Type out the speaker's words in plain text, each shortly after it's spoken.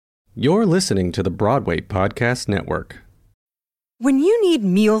You're listening to the Broadway Podcast Network. When you need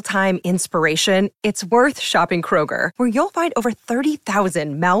mealtime inspiration, it's worth shopping Kroger, where you'll find over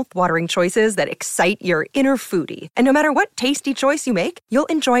 30,000 mouth-watering choices that excite your inner foodie. And no matter what tasty choice you make, you'll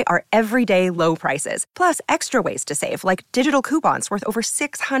enjoy our everyday low prices, plus extra ways to save, like digital coupons worth over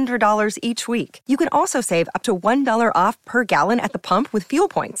 $600 each week. You can also save up to $1 off per gallon at the pump with fuel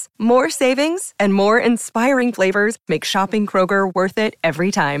points. More savings and more inspiring flavors make shopping Kroger worth it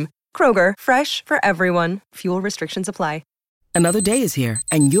every time. Kroger, fresh for everyone. Fuel restrictions apply. Another day is here,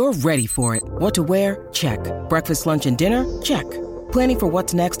 and you're ready for it. What to wear? Check. Breakfast, lunch, and dinner? Check. Planning for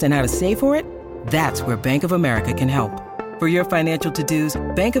what's next and how to save for it? That's where Bank of America can help. For your financial to-dos,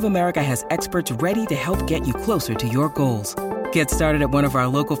 Bank of America has experts ready to help get you closer to your goals. Get started at one of our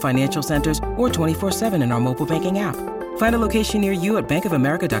local financial centers or 24/7 in our mobile banking app. Find a location near you at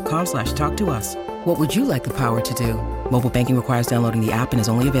bankofamerica.com/talktous. What would you like the power to do? Mobile banking requires downloading the app and is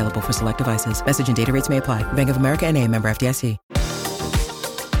only available for select devices. Message and data rates may apply. Bank of America N.A., member FDIC.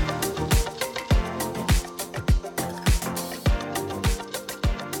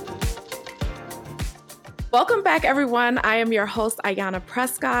 Welcome back, everyone. I am your host, Ayanna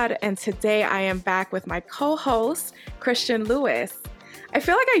Prescott, and today I am back with my co-host, Christian Lewis. I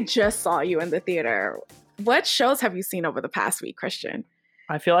feel like I just saw you in the theater. What shows have you seen over the past week, Christian?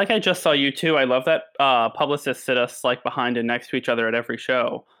 I feel like I just saw you too. I love that publicists sit us like behind and next to each other at every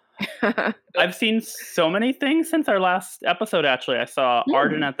show. I've seen so many things since our last episode, actually. I saw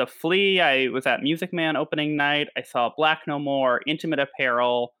Arden at the Flea. I was at Music Man opening night. I saw Black No More, Intimate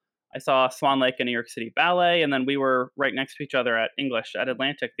Apparel. I saw Swan Lake and New York City Ballet. And then we were right next to each other at English at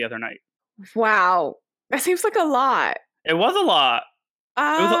Atlantic the other night. Wow. That seems like a lot. It was a lot.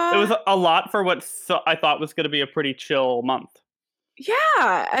 It was a lot for what I thought was going to be a pretty chill month.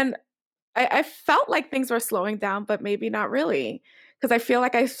 Yeah, and I felt like things were slowing down, but maybe not really, because I feel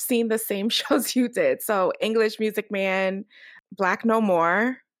like I've seen the same shows you did. So English, Music Man, Black No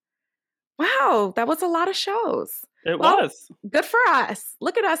More. Wow, that was a lot of shows. It was. Good for us.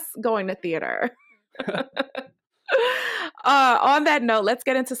 Look at us going to theater. On that note, let's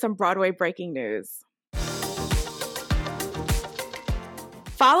get into some Broadway breaking news.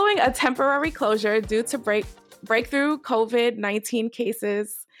 Following a temporary closure due to breakthrough COVID-19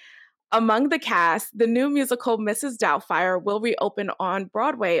 cases among the cast, the new musical Mrs. Doubtfire will reopen on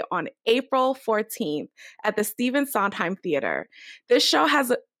Broadway on April 14th at the Stephen Sondheim Theater. This show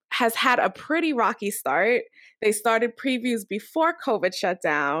has had a pretty rocky start. They started previews before COVID shut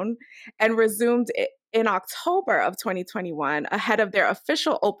down and resumed in October of 2021 ahead of their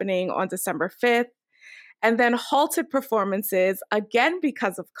official opening on December 5th, and then halted performances again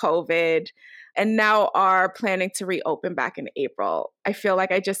because of COVID, and now are planning to reopen back in April. I feel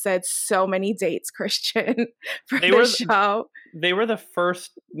like I just said so many dates, Christian, for this show. They were the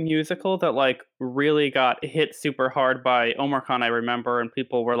first musical that like really got hit super hard by Omicron, I remember, and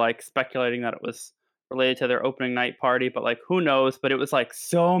people were like speculating that it was related to their opening night party, but like who knows? But it was like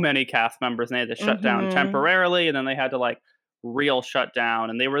so many cast members, and they had to shut down temporarily, and then they had to like real shut down,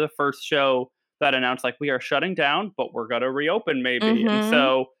 and they were the first show that announced like, we are shutting down, but we're going to reopen maybe. And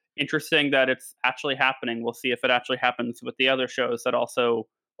so interesting that it's actually happening. We'll see if it actually happens with the other shows that also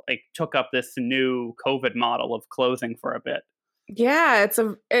like took up this new COVID model of closing for a bit. Yeah, it's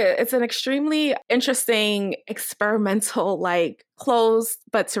an extremely interesting experimental, like closed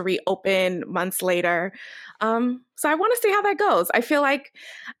but to reopen months later. So I want to see how that goes. I feel like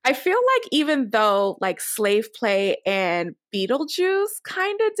even though like Slave Play and Beetlejuice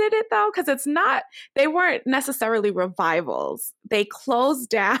kind of did it though, because they weren't necessarily revivals. They closed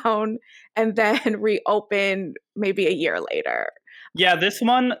down and then reopened maybe a year later. Yeah, this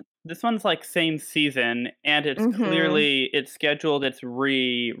one's like same season, and it's clearly it's scheduled its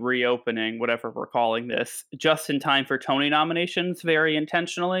reopening, whatever we're calling this, just in time for Tony nominations, very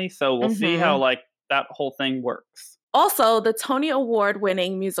intentionally. So we'll see how like that whole thing works. Also, the Tony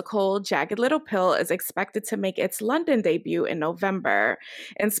Award-winning musical Jagged Little Pill is expected to make its London debut in November.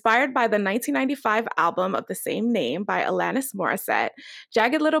 Inspired by the 1995 album of the same name by Alanis Morissette,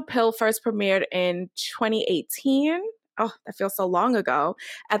 Jagged Little Pill first premiered in 2018. Oh, that feels so long ago,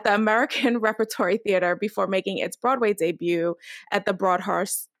 at the American Repertory Theater before making its Broadway debut at the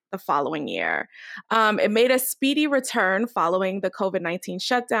Broadhurst the following year. It made a speedy return following the COVID-19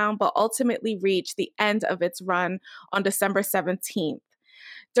 shutdown, but ultimately reached the end of its run on December 17th.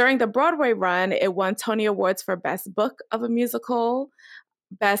 During the Broadway run, it won Tony Awards for Best Book of a Musical,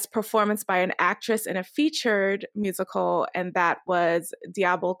 Best Performance by an Actress in a Featured Musical, and that was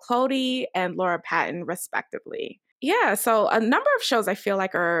Diablo Cody and Laura Patton, respectively. Yeah, so a number of shows I feel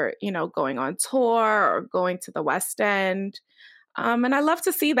like are, going on tour or going to the West End. And I love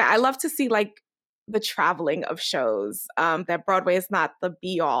to see that. I love to see like the traveling of shows, that Broadway is not the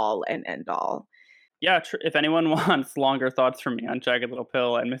be all and end all. Yeah, if anyone wants longer thoughts from me on Jagged Little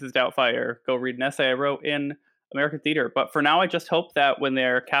Pill and Mrs. Doubtfire, go read an essay I wrote in American Theater. But for now, I just hope that when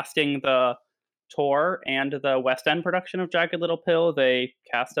they're casting the tour and the West End production of Jagged Little Pill, they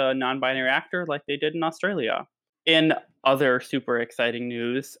cast a non-binary actor like they did in Australia. In other super exciting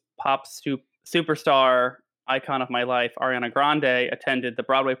news, pop superstar, icon of my life, Ariana Grande attended the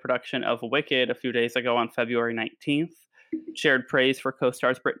Broadway production of Wicked a few days ago on February 19th, shared praise for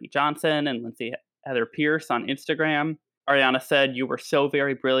co-stars Brittany Johnson and Lindsay Heather Pierce on Instagram. Ariana said, "You were so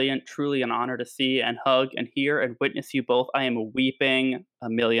very brilliant, truly an honor to see and hug and hear and witness you both. I am weeping, a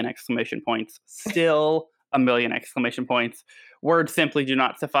million exclamation points, still a million exclamation points. Words simply do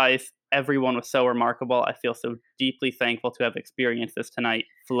not suffice. Everyone was so remarkable. I feel so deeply thankful to have experienced this tonight,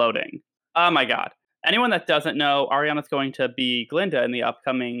 floating." Oh my God. Anyone that doesn't know, Ariana's going to be Glinda in the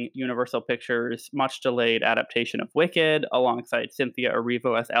upcoming Universal Pictures much delayed adaptation of Wicked alongside Cynthia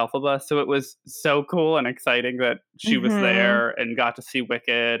Erivo as Elphaba. So it was so cool and exciting that she was there and got to see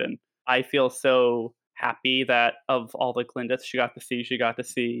Wicked. And I feel so happy that of all the Glindas she got to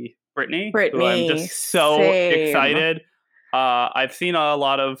see Brittany, who I'm just so excited. I've seen a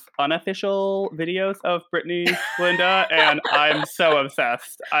lot of unofficial videos of Brittany Glinda, and I'm so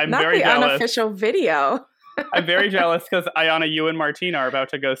obsessed. I'm Not very the jealous. Unofficial video. I'm very jealous because Ayana, you and Martina are about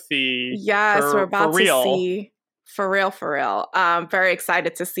to go see. Yes, we're about for real. to see. For real. Very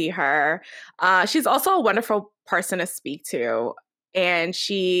excited to see her. She's also a wonderful person to speak to, and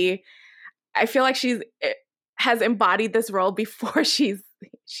I feel like she has embodied this role before she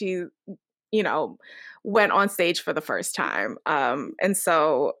went on stage for the first time. And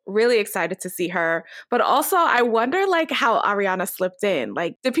so really excited to see her. But also I wonder like how Ariana slipped in.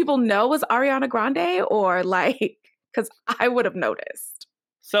 Like, did people know it was Ariana Grande, or like, because I would have noticed.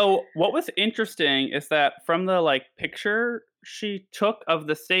 So what was interesting is that from the like picture she took of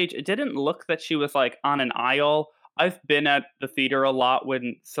the stage, it didn't look that she was like on an aisle. I've been at the theater a lot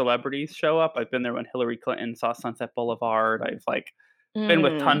when celebrities show up. I've been there when Hillary Clinton saw Sunset Boulevard. I've like been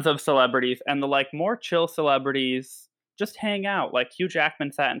with tons of celebrities, and the like more chill celebrities just hang out. Like Hugh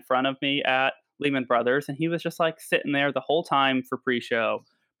Jackman sat in front of me at Lehman Brothers, and he was just like sitting there the whole time for pre-show.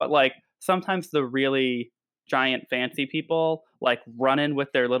 But like sometimes the really giant fancy people like run in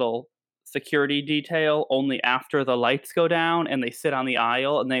with their little security detail only after the lights go down, and they sit on the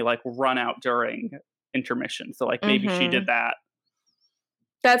aisle and they like run out during intermission. So like maybe she did that.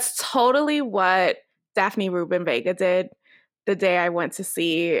 That's totally what Daphne Rubin Vega did the day I went to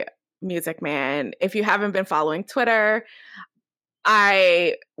see Music Man. If you haven't been following Twitter,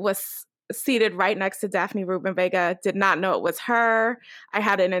 I was seated right next to Daphne Rubin Vega, did not know it was her. I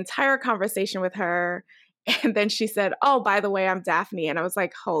had an entire conversation with her. And then she said, "Oh, by the way, I'm Daphne." And I was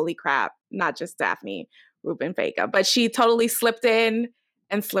like, holy crap, not just Daphne Rubin Vega. But she totally slipped in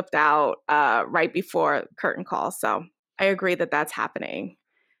and slipped out right before curtain call. So I agree that that's happening.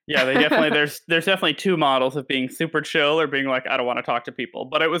 Yeah, they definitely there's definitely two models of being super chill or being like, I don't want to talk to people.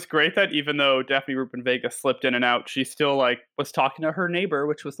 But it was great that even though Daphne Rubin Vega slipped in and out, she still like was talking to her neighbor,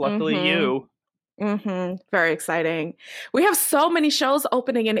 which was luckily you. Very exciting. We have so many shows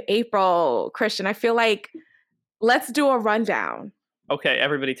opening in April, Christian. I feel like let's do a rundown. Okay,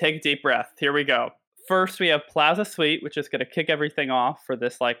 everybody take a deep breath. Here we go. First, we have Plaza Suite, which is going to kick everything off for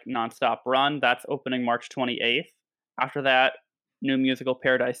this like nonstop run. That's opening March 28th. After that, new musical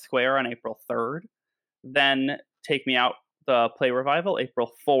Paradise Square on April 3rd. Then Take Me Out, the play revival,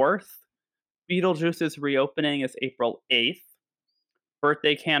 April 4th. Beetlejuice's reopening is April 8th.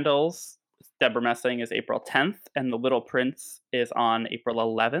 Birthday Candles, Deborah Messing, is April 10th. And The Little Prince is on April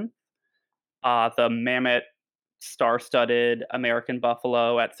 11th. The Mammoth star-studded American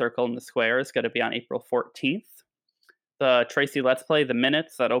Buffalo at Circle in the Square is going to be on April 14th. The Tracy Let's Play, The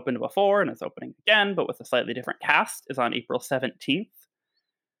Minutes, that opened before and is opening again, but with a slightly different cast, is on April 17th.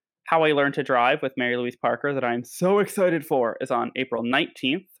 How I Learned to Drive with Mary Louise Parker, that I'm so excited for, is on April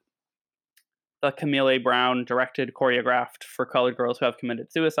 19th. The Camille A. Brown directed, choreographed for colored girls who have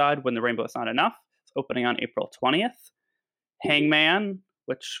committed suicide, When the Rainbow is Not Enough, is opening on April 20th. Hangman,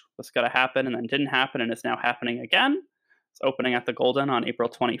 which was going to happen and then didn't happen and is now happening again, is opening at the Golden on April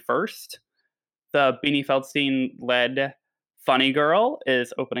 21st. The Beanie Feldstein-led Funny Girl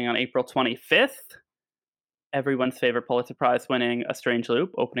is opening on April 25th. Everyone's favorite Pulitzer Prize-winning A Strange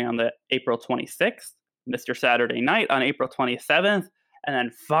Loop opening on the April 26th. Mr. Saturday Night on April 27th. And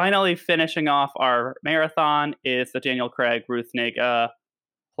then finally finishing off our marathon is the Daniel Craig, Ruth Negga,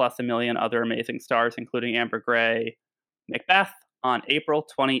 plus a million other amazing stars, including Amber Gray, Macbeth, on April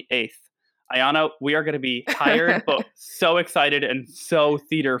 28th. Ayana, we are going to be tired, but so excited and so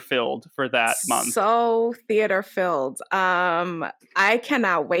theater filled for that month. So theater filled. I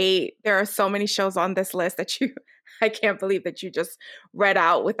cannot wait. There are so many shows on this list that I can't believe that you just read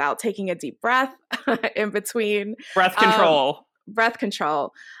out without taking a deep breath in between. Breath control. Breath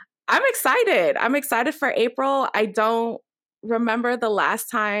control. I'm excited. I'm excited for April. I don't remember the last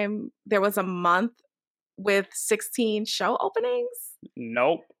time there was a month with 16 show openings.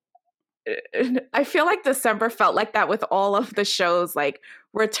 Nope. I feel like December felt like that with all of the shows like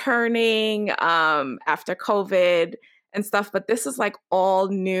returning after COVID and stuff. But this is like all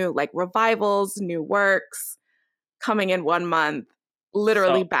new, like revivals, new works coming in 1 month,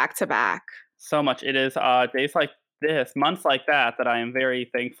 literally back to back. So much. It is days like this, months like that I am very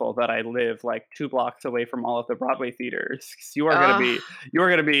thankful that I live like 2 blocks away from all of the Broadway theaters. You are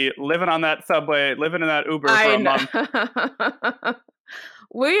gonna be living on that subway, living in that Uber for a month.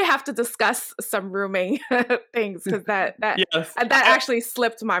 We have to discuss some rooming things because that yes. That actually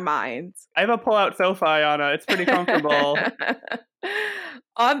slipped my mind. I have a pull-out sofa, Ayana. It's pretty comfortable.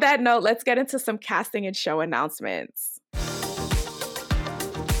 On that note, let's get into some casting and show announcements.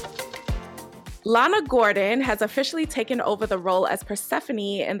 Lana Gordon has officially taken over the role as Persephone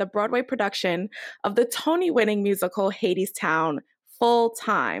in the Broadway production of the Tony-winning musical Hadestown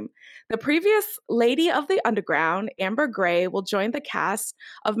full-time. The previous Lady of the Underground, Amber Gray, will join the cast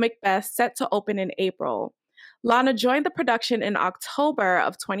of Macbeth set to open in April. Lana joined the production in October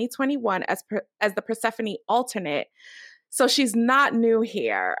of 2021 as the Persephone alternate, so she's not new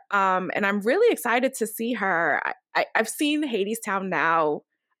here. And I'm really excited to see her. I've seen Hadestown now,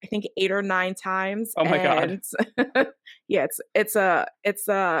 I think 8 or 9 times. Oh my God. Yeah,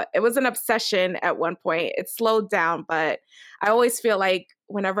 it was an obsession at one point. It slowed down, but I always feel like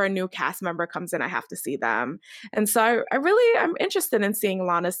whenever a new cast member comes in, I have to see them. And so I'm interested in seeing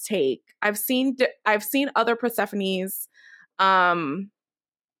Lana's take. I've seen other Persephones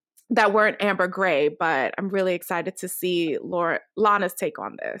that weren't Amber Gray, but I'm really excited to see Lana's take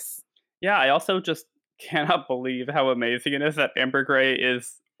on this. Yeah, I also just cannot believe how amazing it is that Amber Gray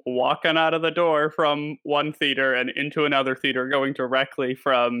is walking out of the door from one theater and into another theater, going directly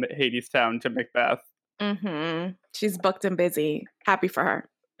from Hadestown to Macbeth. Mm-hmm. She's booked and busy. Happy for her.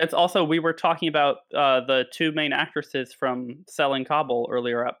 It's also, we were talking about the 2 main actresses from Selling Cobble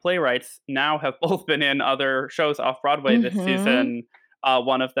earlier at Playwrights now have both been in other shows off Broadway this season.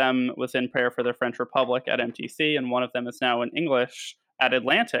 One of them was in Prayer for the French Republic at MTC, and one of them is now in English at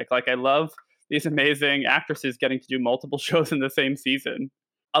Atlantic. Like, I love these amazing actresses getting to do multiple shows in the same season.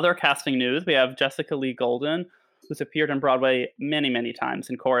 Other casting news, we have Jessica Lee Golden, who's appeared on Broadway many, many times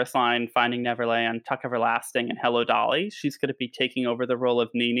in Chorus Line, Finding Neverland, Tuck Everlasting, and Hello Dolly. She's going to be taking over the role of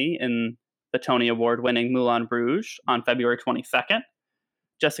Nini in the Tony Award-winning Moulin Rouge on February 22nd.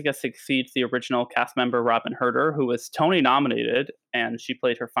 Jessica succeeds the original cast member Robin Herder, who was Tony nominated, and she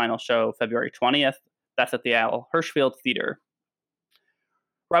played her final show February 20th. That's at the Al Hirschfield Theater.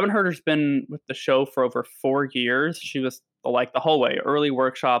 Robin Herder's been with the show for over 4 years. She was like the whole way, early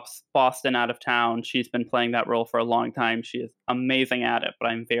workshops, Boston, out of town. She's been playing that role for a long time. She is amazing at it, but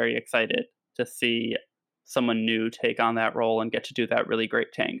I'm very excited to see someone new take on that role and get to do that really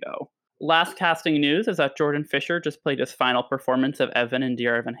great tango. Last casting news is that Jordan Fisher just played his final performance of Evan in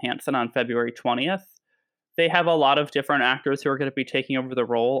Dear Evan Hansen on February 20th. They have a lot of different actors who are going to be taking over the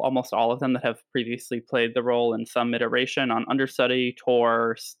role, almost all of them that have previously played the role in some iteration on Understudy,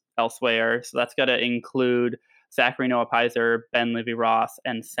 tours, elsewhere. So that's going to include Zachary Noah Pizer, Ben Levy-Ross,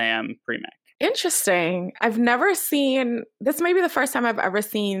 and Sam Premack. Interesting. I've never seen, this may be the first time I've ever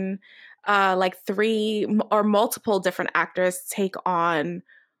seen like 3 or multiple different actors take on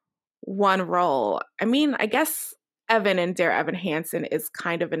one role. I mean, I guess Evan in Dear Evan Hansen is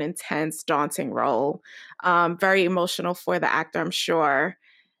kind of an intense, daunting role. Very emotional for the actor, I'm sure.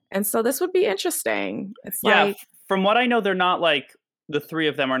 And so this would be interesting. From what I know, they're not like, the 3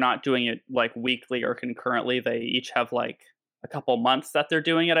 of them are not doing it like weekly or concurrently. They each have like a couple months that they're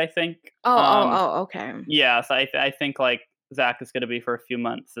doing it, I think. Okay. Yeah, so I think like Zach is going to be for a few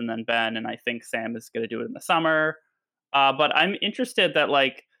months, and then Ben, and I think Sam is going to do it in the summer. But I'm interested that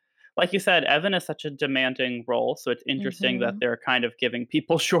like you said, Evan is such a demanding role, so it's interesting that they're kind of giving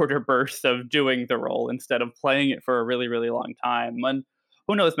people shorter bursts of doing the role instead of playing it for a really, really long time. And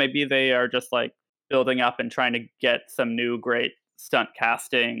who knows, maybe they are just like building up and trying to get some new great stunt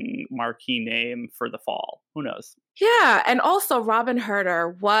casting marquee name for the fall. Who knows? Yeah, and also Robin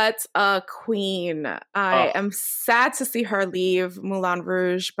Herder, what a queen. I am sad to see her leave Moulin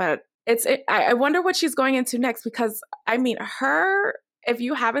Rouge, but I wonder what she's going into next, because I mean, if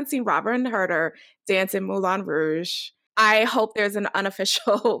you haven't seen Robin Herder dance in Moulin Rouge, I hope there's an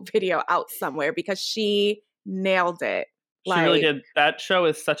unofficial video out somewhere because she nailed it. She really did. That show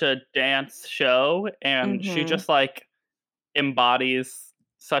is such a dance show, and she just like embodies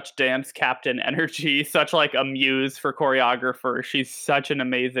such dance captain energy, such like a muse for choreographers. She's such an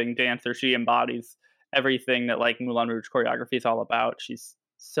amazing dancer. She embodies everything that like Moulin Rouge choreography is all about. She's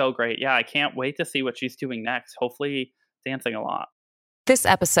so great. Yeah, I can't wait to see what she's doing next. Hopefully dancing a lot. This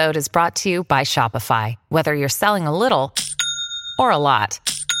episode is brought to you by Shopify. Whether you're selling a little or a lot,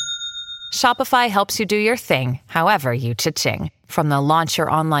 Shopify helps you do your thing, however you cha-ching. From the launch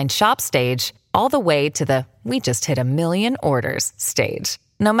your online shop stage, all the way to the we just hit 1 million orders stage.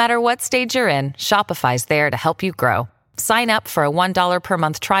 No matter what stage you're in, Shopify's there to help you grow. Sign up for a $1 per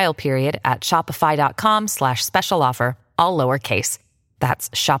month trial period at shopify.com/special offer, all lowercase. That's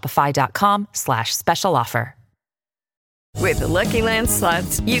shopify.com/special offer. With the Lucky Land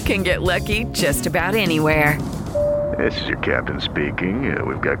Slots, you can get lucky just about anywhere. This is your captain speaking.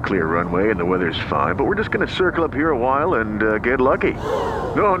 We've got clear runway and the weather's fine, but we're just going to circle up here a while and get lucky.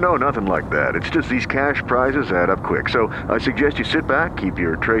 No, nothing like that. It's just these cash prizes add up quick. So I suggest you sit back, keep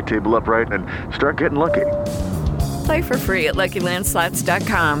your tray table upright, and start getting lucky. Play for free at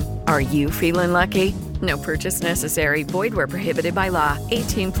LuckyLandSlots.com. Are you feeling lucky? No purchase necessary. Void where prohibited by law.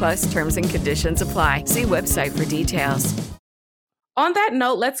 18+ terms and conditions apply. See website for details. On that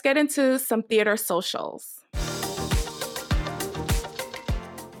note, let's get into some theater socials.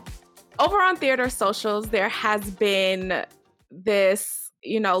 Over on Theater Socials, there has been this,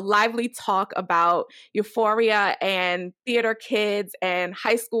 lively talk about Euphoria and theater kids and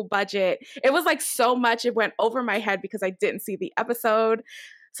high school budget. It was like so much, it went over my head because I didn't see the episode.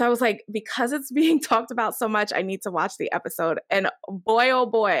 So I was like, because it's being talked about so much, I need to watch the episode. And boy, oh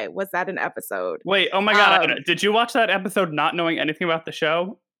boy, was that an episode. Wait, oh my God. Did you watch that episode not knowing anything about the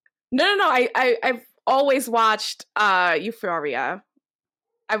show? No. I've always watched Euphoria.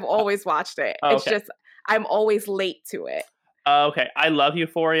 I've always watched it. Okay. It's just, I'm always late to it. Okay. I love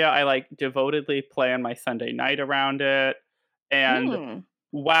Euphoria. I like devotedly plan my Sunday night around it. And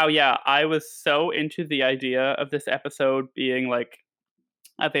wow, yeah, I was so into the idea of this episode being like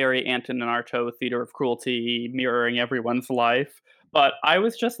a very Antonin Artaud theater of cruelty mirroring everyone's life. But I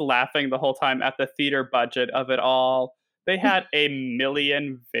was just laughing the whole time at the theater budget of it all. They had 1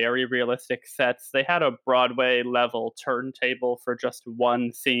 million very realistic sets. They had a Broadway level turntable for just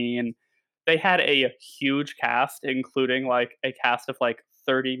one scene. They had a huge cast, including like a cast of like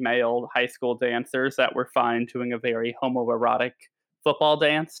 30 male high school dancers that were fine doing a very homoerotic football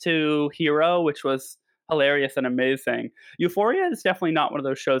dance to Hero, which was hilarious and amazing. Euphoria is definitely not one of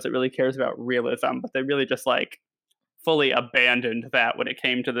those shows that really cares about realism, but they really just like fully abandoned that when it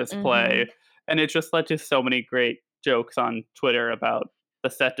came to this play. And it just led to so many great jokes on Twitter about the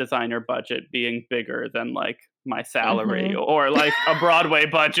set designer budget being bigger than like my salary or like a Broadway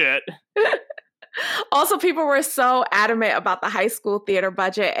budget. Also, people were so adamant about the high school theater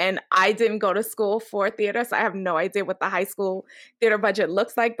budget, and I didn't go to school for theater, so I have no idea what the high school theater budget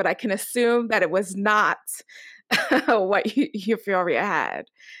looks like, but I can assume that it was not what Euphoria had.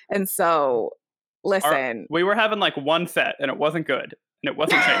 And so, listen. We were having like one set, and it wasn't good, and it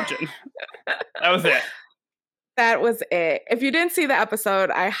wasn't changing. That was it. That was it. If you didn't see the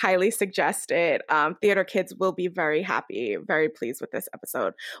episode, I highly suggest it. Theater kids will be very happy, very pleased with this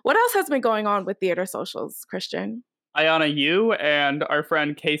episode. What else has been going on with Theater Socials, Christian? Ayana, you and our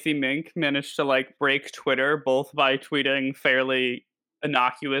friend Casey Mink managed to like break Twitter both by tweeting fairly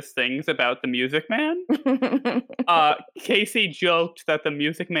innocuous things about The Music Man. Casey joked that The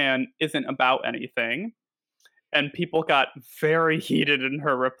Music Man isn't about anything. And people got very heated in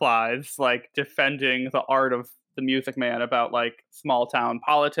her replies, like defending the art of The Music Man about like small town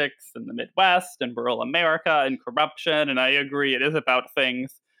politics in the Midwest and rural America and corruption. And I agree, it is about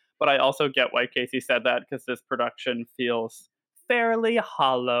things. But I also get why Casey said that, because this production feels fairly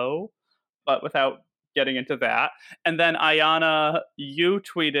hollow, but without getting into that. And then Ayana, you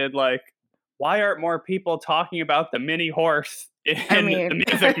tweeted like, why aren't more people talking about the mini horse in The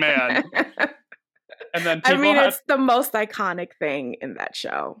Music Man? And then it's the most iconic thing in that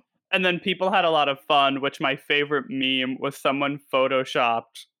show. And then people had a lot of fun, which my favorite meme was someone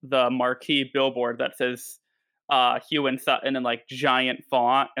photoshopped the marquee billboard that says Hugh and Sutton in like giant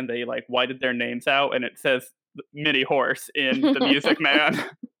font, and they like whited their names out, and it says Mini Horse in The Music Man.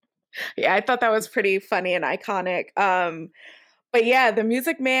 Yeah, I thought that was pretty funny and iconic. But yeah, The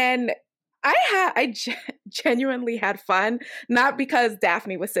Music Man, I genuinely had fun, not because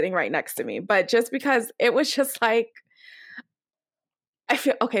Daphne was sitting right next to me, but just because it was just like, I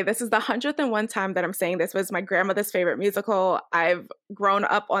feel, okay, this is the 101st time that I'm saying this was my grandmother's favorite musical. I've grown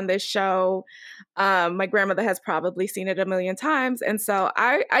up on this show. My grandmother has probably seen it a million times. And so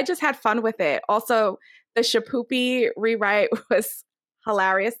I just had fun with it. Also, the Shipoopi rewrite was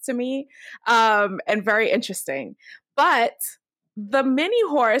hilarious to me and very interesting. But the mini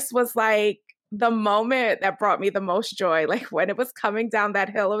horse was like the moment that brought me the most joy. Like when it was coming down that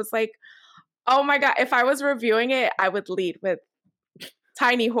hill, it was like, oh my God, if I was reviewing it, I would lead with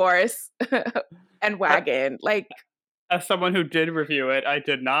Tiny Horse and Wagon. Like, as someone who did review it, I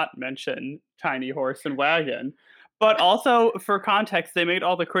did not mention Tiny Horse and Wagon. But also, for context, they made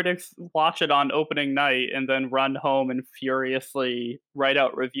all the critics watch it on opening night and then run home and furiously write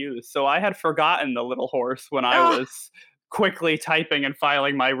out reviews. So I had forgotten the little horse when I was quickly typing and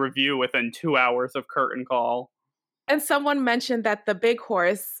filing my review within 2 hours of curtain call. And someone mentioned that the big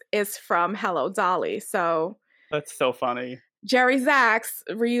horse is from Hello, Dolly. So that's so funny. Jerry Zaks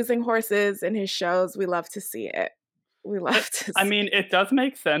reusing horses in his shows. We love to see it. We love to see I mean, it does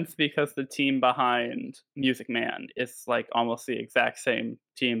make sense because the team behind Music Man is like almost the exact same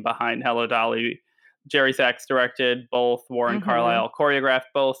team behind Hello, Dolly. Jerry Zaks directed both, Warren Carlyle choreographed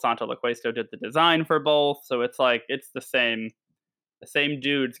both, Santo Loquesto did the design for both. So it's like, it's the same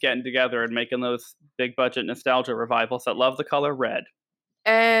dudes getting together and making those big budget nostalgia revivals that love the color red.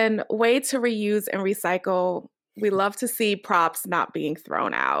 And way to reuse and recycle. We love to see props not being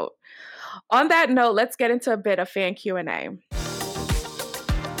thrown out. On that note, let's get into a bit of fan Q&A.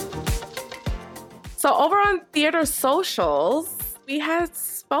 So over on Theater Socials, we had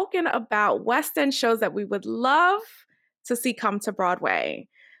spoken about West End shows that we would love to see come to Broadway.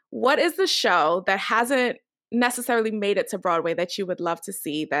 What is the show that hasn't necessarily made it to Broadway that you would love to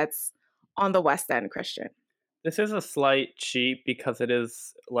see that's on the West End, Christian? This is a slight cheat because it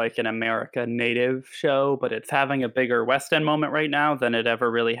is like an America native show, but it's having a bigger West End moment right now than it ever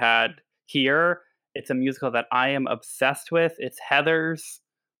really had here. It's a musical that I am obsessed with. It's Heathers,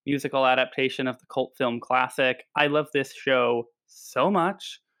 musical adaptation of the cult film classic. I love this show so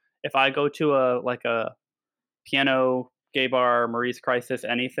much. If I go to a piano, gay bar, Marie's Crisis,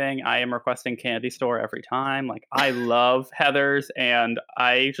 anything, I am requesting Candy Store every time. Like, I love Heathers and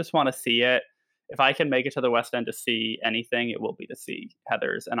I just want to see it. If I can make it to the West End to see anything, it will be to see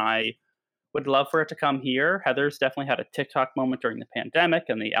Heathers. And I would love for it to come here. Heathers definitely had a TikTok moment during the pandemic,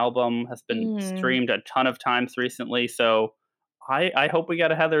 and the album has been streamed a ton of times recently. So I hope we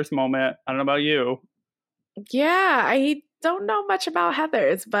get a Heathers moment. I don't know about you. Yeah, I don't know much about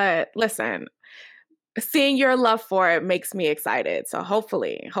Heathers, but listen, seeing your love for it makes me excited. So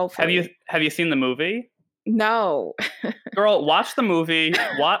hopefully. Have you seen the movie? No. Girl, watch the movie.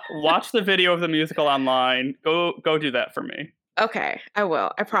 Watch the video of the musical online. Go do that for me. Okay, I will.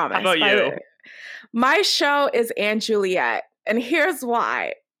 I promise. How about you? My show is Anne Juliet, and here's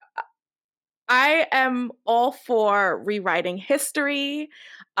why. I am all for rewriting history,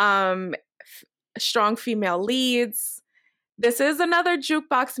 strong female leads. This is another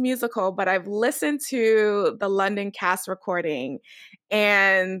jukebox musical, but I've listened to the London cast recording,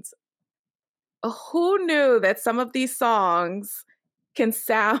 and who knew that some of these songs can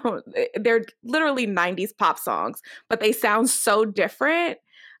sound, they're literally 90s pop songs, but they sound so different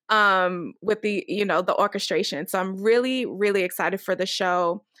with the, the orchestration. So I'm really, really excited for the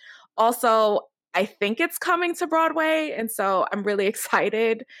show. Also, I think it's coming to Broadway. And so I'm really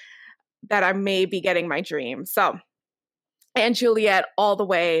excited that I may be getting my dream. So, and Juliet all the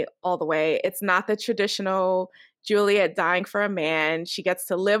way, all the way. It's not the traditional Juliet dying for a man. She gets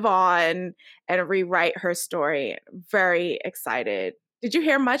to live on and rewrite her story. Very excited. Did you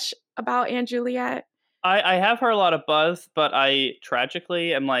hear much about Anne Juliet? I have heard a lot of buzz, but I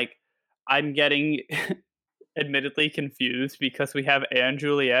tragically am like, I'm getting admittedly confused because we have Anne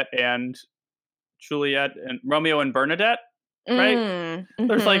Juliet and Romeo and Bernadette, right? Mm-hmm.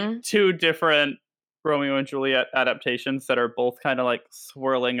 There's like two different Romeo and Juliet adaptations that are both kind of like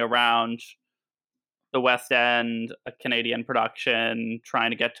swirling around the West End, a Canadian production, trying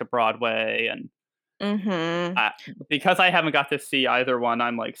to get to Broadway. And because I haven't got to see either one,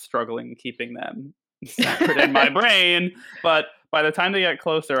 I'm like struggling keeping them separate in my brain. But by the time they get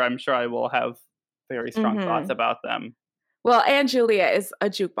closer, I'm sure I will have very strong thoughts about them. Well, Anne Juliet is a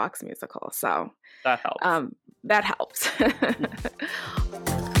jukebox musical, so that helps. That helps.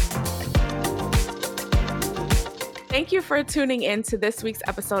 Thank you for tuning in to this week's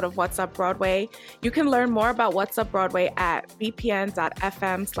episode of What's Up Broadway. You can learn more about What's Up Broadway at bpn.fm/WUB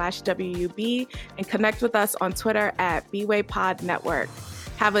and connect with us on Twitter at BWayPod Network.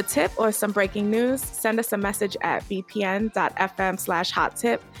 Have a tip or some breaking news? Send us a message at bpn.fm/hot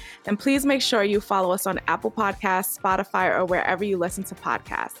tip. And please make sure you follow us on Apple Podcasts, Spotify, or wherever you listen to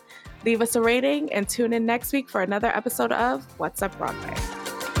podcasts. Leave us a rating and tune in next week for another episode of What's Up Broadway.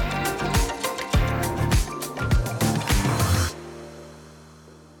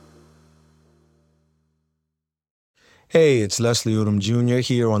 Hey, it's Leslie Odom Jr.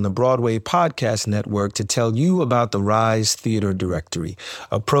 here on the Broadway Podcast Network to tell you about the Rise Theater Directory,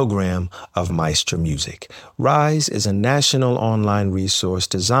 a program of Maestro Music. Rise is a national online resource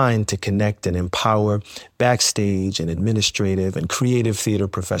designed to connect and empower backstage and administrative and creative theater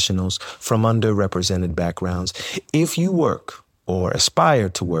professionals from underrepresented backgrounds. If you work or aspire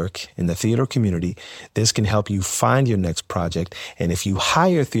to work in the theater community, this can help you find your next project. And if you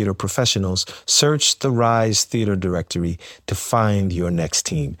hire theater professionals, search the Rise Theater Directory to find your next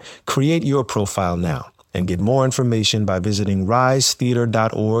team. Create your profile now and get more information by visiting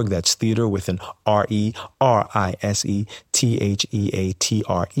risetheater.org. That's theater with an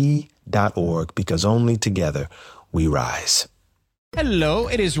RERISETHEATRE.org, because only together we rise. Hello,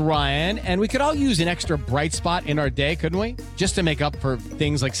 it is Ryan, and we could all use an extra bright spot in our day, couldn't we? Just to make up for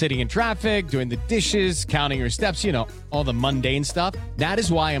things like sitting in traffic, doing the dishes, counting your steps, you know, all the mundane stuff. That is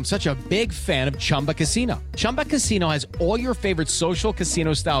why I'm such a big fan of Chumba Casino. Chumba Casino has all your favorite social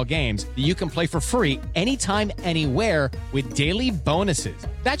casino-style games that you can play for free anytime, anywhere with daily bonuses.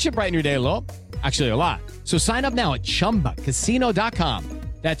 That should brighten your day a little. Actually, a lot. So sign up now at ChumbaCasino.com.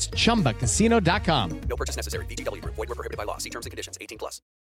 That's ChumbaCasino.com. No purchase necessary. VGW Group. Void where prohibited by law. See terms and conditions. 18+.